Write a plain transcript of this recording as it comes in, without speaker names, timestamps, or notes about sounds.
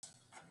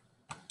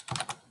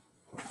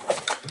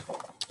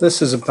This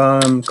is a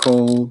poem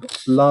called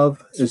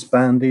Love is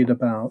Bandied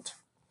About.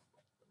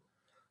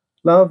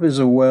 Love is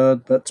a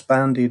word that's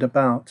bandied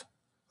about.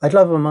 I'd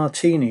love a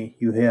martini,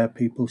 you hear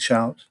people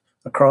shout,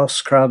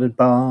 across crowded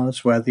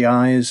bars where the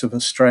eyes of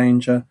a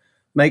stranger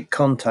make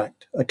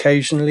contact,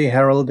 occasionally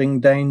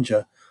heralding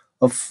danger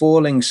of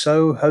falling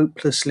so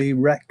hopelessly,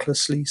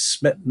 recklessly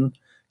smitten,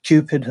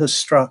 Cupid has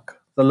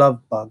struck, the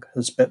love bug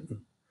has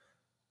bitten.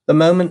 The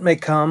moment may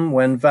come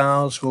when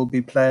vows will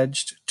be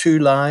pledged, two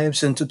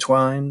lives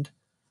intertwined,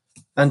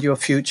 and your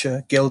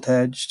future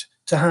gilt-edged,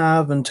 to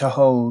have and to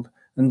hold,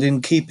 and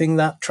in keeping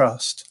that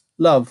trust,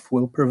 love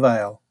will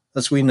prevail,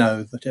 as we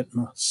know that it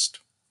must.